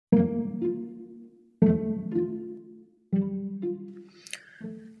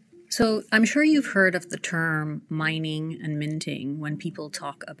So, I'm sure you've heard of the term mining and minting when people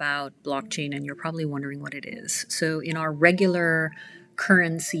talk about blockchain, and you're probably wondering what it is. So, in our regular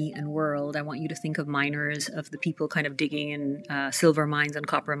currency and world, I want you to think of miners, of the people kind of digging in silver mines and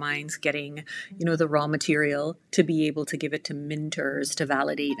copper mines, getting, the raw material to be able to give it to minters to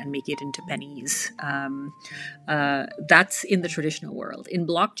validate and make it into pennies. That's in the traditional world. In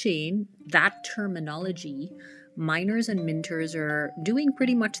blockchain, that terminology, miners and minters are doing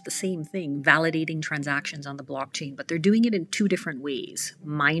pretty much the same thing, validating transactions on the blockchain, but they're doing it in two different ways.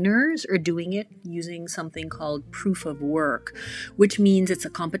 Miners are doing it using something called proof of work, which means it's a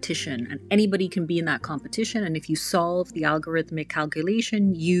competition and anybody can be in that competition. And if you solve the algorithmic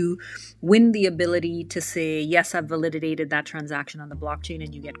calculation, you win the ability to say, yes, I've validated that transaction on the blockchain,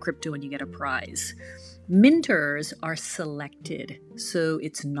 and you get crypto and you get a prize. Minters are selected, so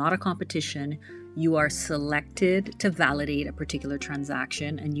it's not a competition. You are selected to validate a particular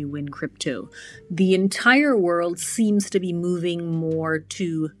transaction and you win crypto. The entire world seems to be moving more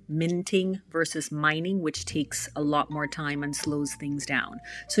to minting versus mining, which takes a lot more time and slows things down.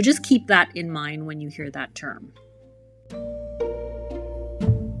 So just keep that in mind when you hear that term.